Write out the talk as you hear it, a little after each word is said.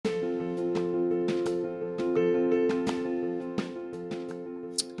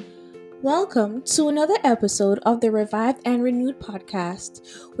Welcome to another episode of the Revived and Renewed podcast,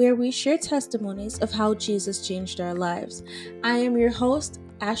 where we share testimonies of how Jesus changed our lives. I am your host,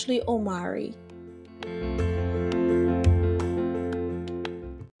 Ashley Omari.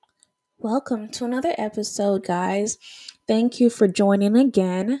 Welcome to another episode, guys. Thank you for joining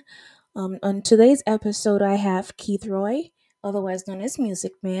again. On today's episode, I have Keith Roy, otherwise known as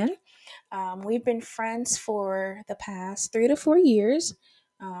Music Man. We've been friends for the past 3 to 4 years.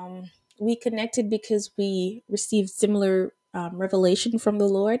 We connected because we received similar revelation from the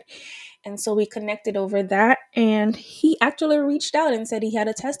Lord. And so we connected over that. And he actually reached out and said he had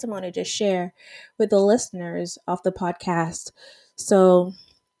a testimony to share with the listeners of the podcast. So,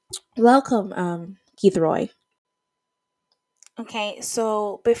 welcome, Keith Roy. Okay,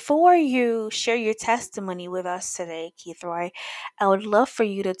 so before you share your testimony with us today, Keith Roy, I would love for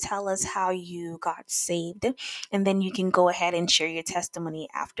you to tell us how you got saved, and then you can go ahead and share your testimony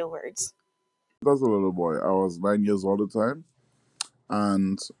afterwards. As a little boy, I was 9 years old at the time,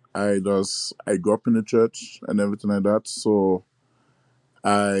 and I grew up in the church and everything like that. So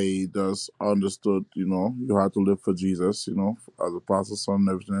I just understood, you had to live for Jesus, as a pastor's son and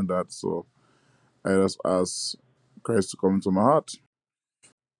everything like that. So I just asked Christ to come into my heart.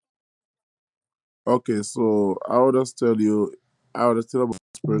 Okay, so I would just tell about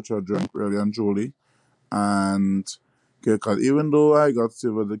spiritual journey really and truly, and because even though I got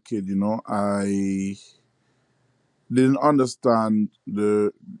saved as a kid, I didn't understand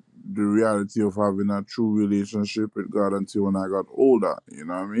the reality of having a true relationship with God until when I got older. You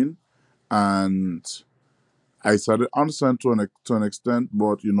know what I mean? And I started understanding to an extent,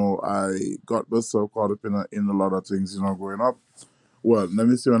 but I got myself caught up in a lot of things. Growing up. Well, let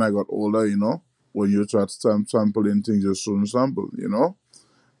me say when I got older. When you try to sampling things, you shouldn't sample.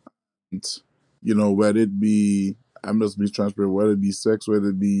 And, whether it be I must be transparent, whether it be sex, whether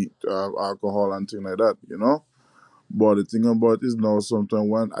it be alcohol and things like that. But the thing about it is now sometimes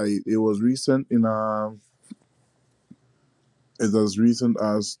when it was recent in it's as recent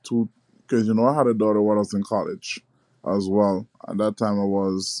as two, because I had a daughter when I was in college as well. At that time I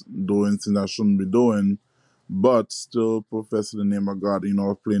was doing things I shouldn't be doing, but still professing the name of God.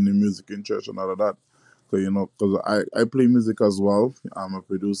 Playing the music in church and all of that. So because I play music as well. I'm a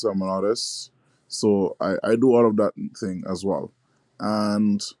producer. I'm an artist. So I do all of that thing as well,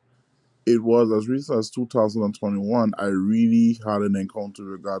 and it was as recent as 2021, I really had an encounter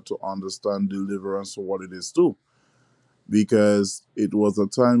with God to understand deliverance for what it is too. Because it was a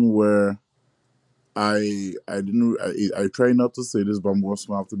time where I didn't I try not to say this, but I'm going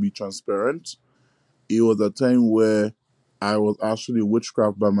to have to be transparent. It was a time where I was actually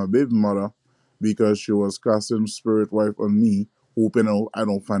witchcraft by my baby mother because she was casting spirit wife on me, hoping I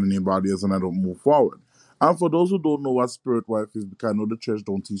don't find anybody else and I don't move forward. And for those who don't know what spirit wife is, because I know the church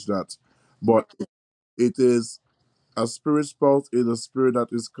don't teach that, but it is a spirit spouse is a spirit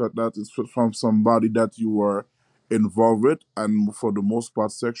that is from somebody that you were involved with, and for the most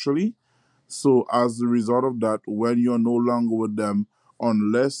part sexually. So as a result of that, when you're no longer with them,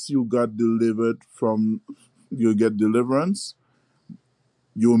 unless you get deliverance,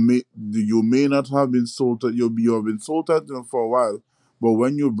 you may not have been sold. You have been sold to them for a while, but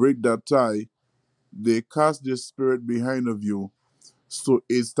when you break that tie, they cast their spirit behind of you, so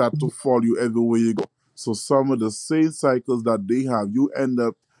it start to follow you everywhere you go. So some of the same cycles that they have, you end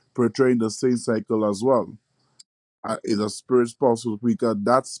up portraying the same cycle as well. It's a spirit spouse because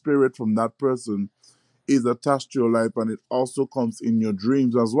that spirit from that person is attached to your life, and it also comes in your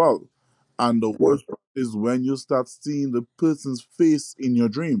dreams as well. And the worst part is when you start seeing the person's face in your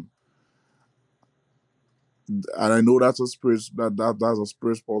dream. And I know that's a spirit that's a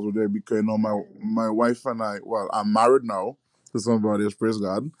spirit spouse there, because my wife and I, well, I'm married now to somebody else, praise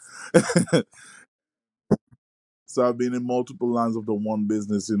God. So I've been in multiple lines of the one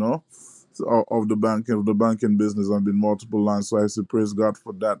business, so, of the banking business. I've been multiple lines, so I say praise God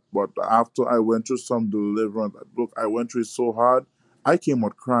for that. But after I went through some deliverance, look, I went through it so hard, I came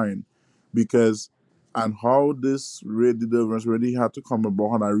out crying, because and how this deliverance really had to come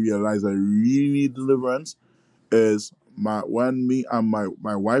about, and I realized I really need deliverance is my when me and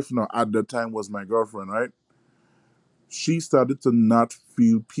my wife now at the time was my girlfriend, right? She started to not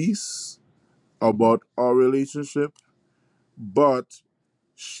feel peace about our relationship, but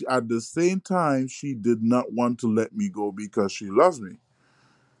at the same time, she did not want to let me go because she loves me.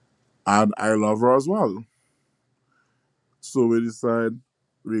 And I love her as well. So we decided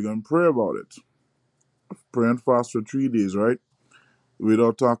we're going to pray about it. Pray and fast for 3 days, right?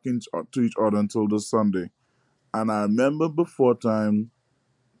 Without talking to each other until the Sunday. And I remember before time,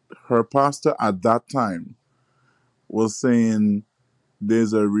 her pastor at that time was saying,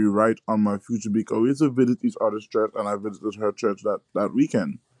 there's a rewrite on my future because we used to visit each other's church, and I visited her church that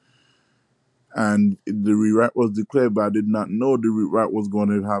weekend. And the rewrite was declared, but I did not know the rewrite was going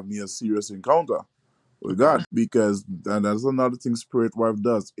to have me a serious encounter with God, because and that's another thing spirit wife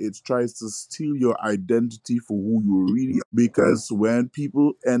does. It tries to steal your identity for who you really are. Because when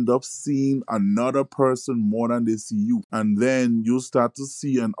people end up seeing another person more than they see you, and then you start to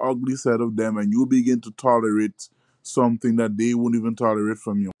see an ugly side of them, and you begin to tolerate something that they won't even tolerate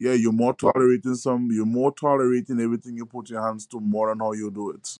from you. Yeah, you're more tolerating everything you put your hands to more than how you do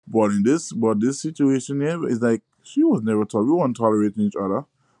it. But this situation here is like she was never we weren't tolerating each other.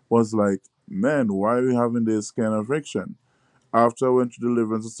 Was like, man, why are we having this kind of friction? After I went to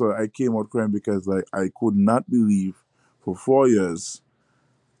deliverance, so I came out crying because like I could not believe for 4 years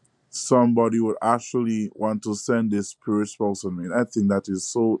somebody would actually want to send this spirit spouse on me. And I think that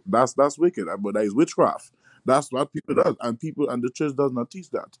is that's wicked, but that is witchcraft. That's what people does, and the church does not teach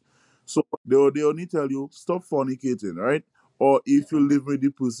that. So they only tell you stop fornicating, right? Or if you live with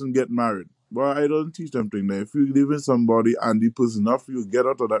the person, get married. But I don't teach them thing there. If you live with somebody and the person not for you, get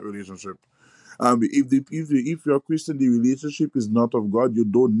out of that relationship. If you're Christian, the relationship is not of God. You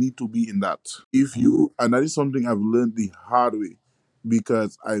don't need to be in that. If you and that is something I've learned the hard way,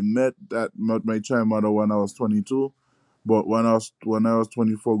 because I met my child mother when I was 22, but when I was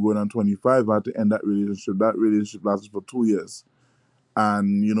 24 going on 25, I had to end that relationship. That relationship lasted for 2 years,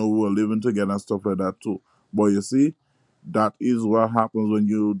 and we were living together and stuff like that too. But you see, that is what happens when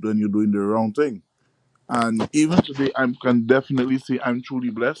you're doing the wrong thing. And even today, I can definitely say I'm truly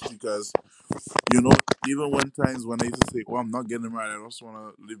blessed because you know, even when times when I used to say, "Oh, I'm not getting married. I just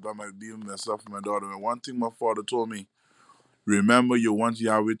want to live by my being myself and my daughter." And one thing my father told me: "Remember, you want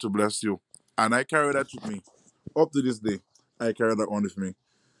Yahweh to bless you," and I carry that with me up to this day. I carry that on with me.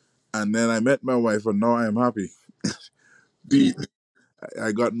 And then I met my wife, and now I am happy. The,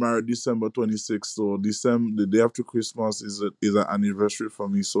 I got married December 26th, so December, the day after Christmas, is an anniversary for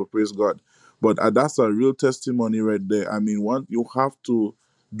me. So praise God. But that's a real testimony right there. I mean, one, you have to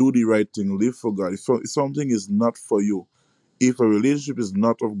do the right thing, live for God. If something is not for you, if a relationship is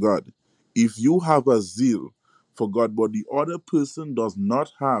not of God, if you have a zeal for God, but the other person does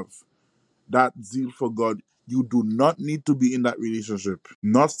not have that zeal for God, you do not need to be in that relationship.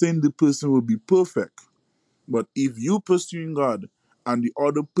 Not saying the person will be perfect, but if you pursuing God and the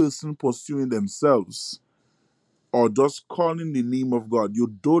other person pursuing themselves or just calling the name of God, you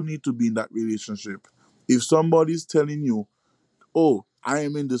don't need to be in that relationship. If somebody's telling you, "Oh, I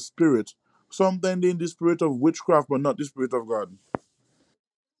am in the spirit," sometimes they're in the spirit of witchcraft, but not the spirit of God.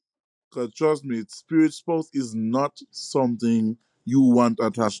 Because trust me, spirit spouse is not something you want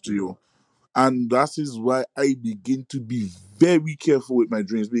attached to you. And that is why I begin to be very careful with my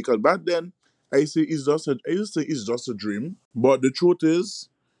dreams. Because back then, I used to say it's just a dream. But the truth is,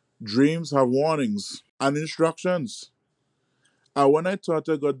 dreams have warnings and instructions. And when I thought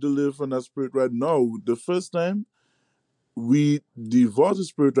I got delivered from that spirit right now, the first time we divorced the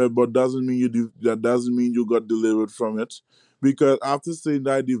spirit right, but that doesn't mean you got delivered from it. Because after saying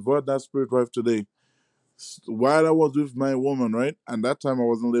that I divorced that spirit wife today, while I was with my woman, right? And that time I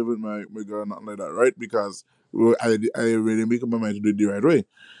wasn't living with my girl, nothing like that, right? Because I really make up my mind to do it the right way.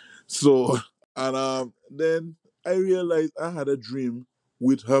 So, and then I realized I had a dream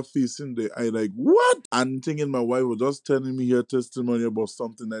with her face in there. I like, what? And thinking my wife was just telling me her testimony about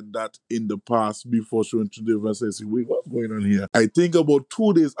something like that in the past before she went to the university. I said, wait, what's going on here? I think about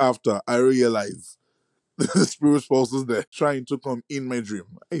 2 days after I realized the spirit spouse was there trying to come in my dream.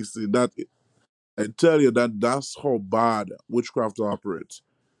 I see that I tell you that's how bad witchcraft operates.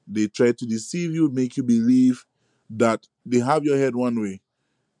 They try to deceive you, make you believe that they have your head one way.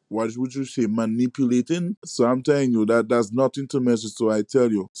 What would you say, manipulating? So I'm telling you that that's nothing to mess with. So I tell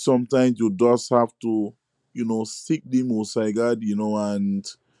you, sometimes you just have to, seek the Most High God,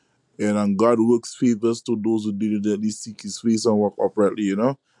 and God works favors to those who diligently seek His face and walk uprightly,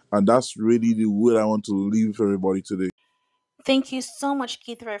 And that's really the word I want to leave for everybody today. Thank you so much,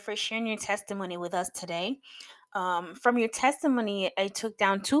 Keith, for sharing your testimony with us today. From your testimony, I took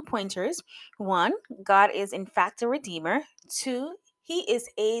down 2 pointers. One, God is in fact a redeemer. Two, He is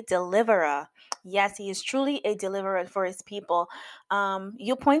a deliverer. Yes, He is truly a deliverer for His people.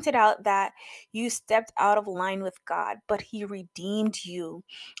 You pointed out that you stepped out of line with God, but He redeemed you.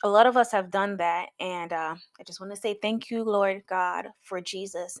 A lot of us have done that. And I just want to say thank you, Lord God, for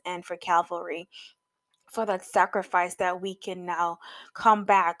Jesus and for Calvary, for that sacrifice that we can now come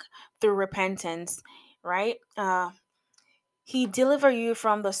back through repentance, right? He deliver you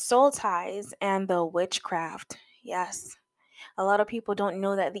from the soul ties and the witchcraft. Yes. A lot of people don't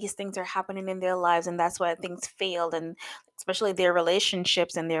know that these things are happening in their lives, and that's why things failed, and especially their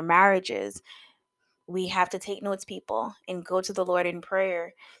relationships and their marriages. We have to take notes, people, and go to the Lord in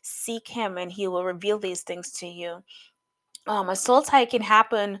prayer. Seek Him, and He will reveal these things to you. A soul tie can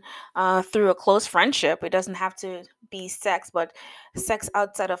happen through a close friendship. It doesn't have to be sex, but sex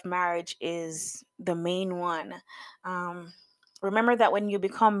outside of marriage is the main one. Um, Remember that when you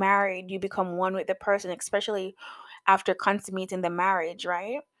become married, you become one with the person, especially after consummating the marriage,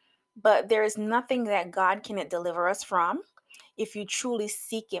 right? But there is nothing that God cannot deliver us from if you truly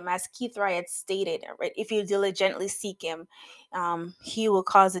seek Him, as Keith Wright had stated, right? If you diligently seek Him, He will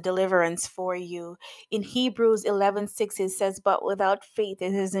cause a deliverance for you. In Hebrews 11:6, it says, "But without faith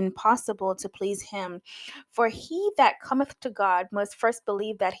it is impossible to please Him. For he that cometh to God must first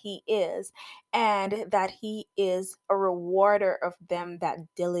believe that He is, and that He is a rewarder of them that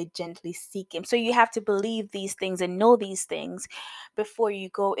diligently seek Him." So you have to believe these things and know these things before you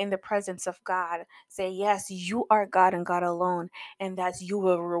go in the presence of God. Say, "Yes, you are God and God alone, and that you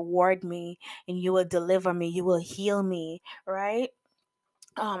will reward me and you will deliver me, you will heal me," right?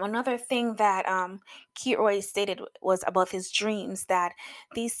 Another thing that Kilroy stated was about his dreams, that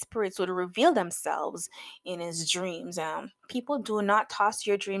these spirits would reveal themselves in his dreams. People, do not toss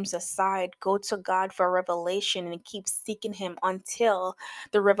your dreams aside. Go to God for revelation and keep seeking Him until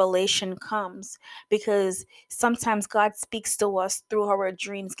the revelation comes. Because sometimes God speaks to us through our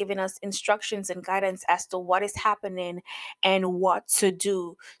dreams, giving us instructions and guidance as to what is happening and what to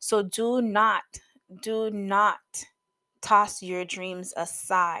do. So do not toss your dreams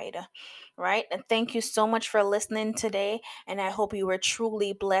aside, right? And thank you so much for listening today. And I hope you were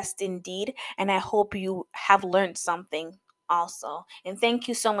truly blessed indeed. And I hope you have learned something also. And thank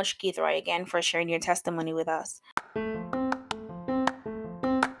you so much, Keith Roy, again for sharing your testimony with us.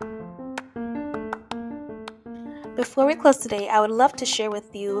 Before we close today, I would love to share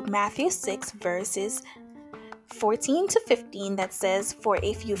with you Matthew 6, verses 14 to 15, that says, "For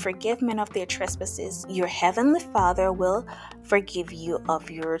if you forgive men of their trespasses, your heavenly Father will forgive you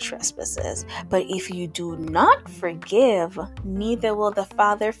of your trespasses. But if you do not forgive, neither will the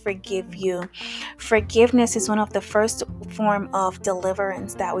Father forgive you." Forgiveness is one of the first form of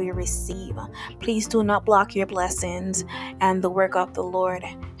deliverance that we receive. Please do not block your blessings and the work of the Lord.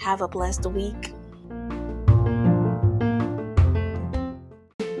 Have a blessed week.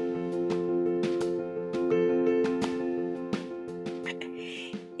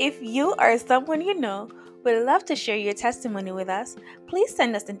 If you or someone you know would love to share your testimony with us, please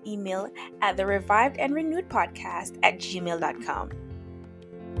send us an email at the Revived and Renewed Podcast at gmail.com.